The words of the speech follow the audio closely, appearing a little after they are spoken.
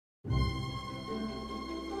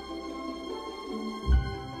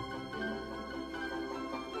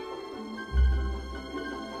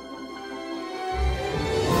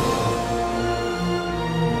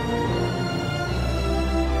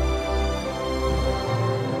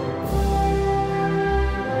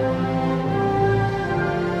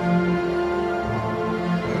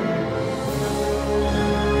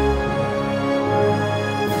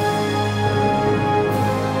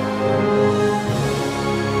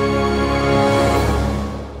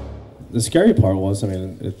the scary part was, I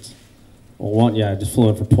mean, it's, well, one, yeah, I just flew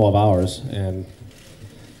in for 12 hours and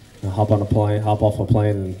hop off a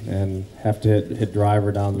plane and have to hit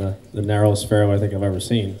driver down the narrowest fairway I think I've ever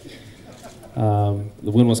seen. The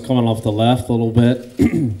wind was coming off the left a little bit,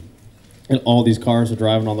 and all these cars are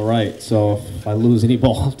driving on the right. So if I lose any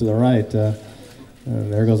ball to the right,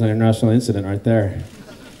 there goes an international incident right there.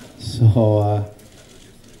 So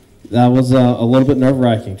that was a little bit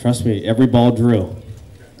nerve-wracking. Trust me, every ball drew.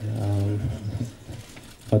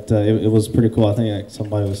 But it was pretty cool. I think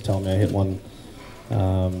somebody was telling me I hit one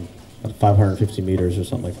at 550 meters or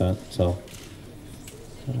something like that. So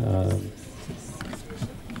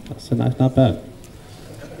that's not bad.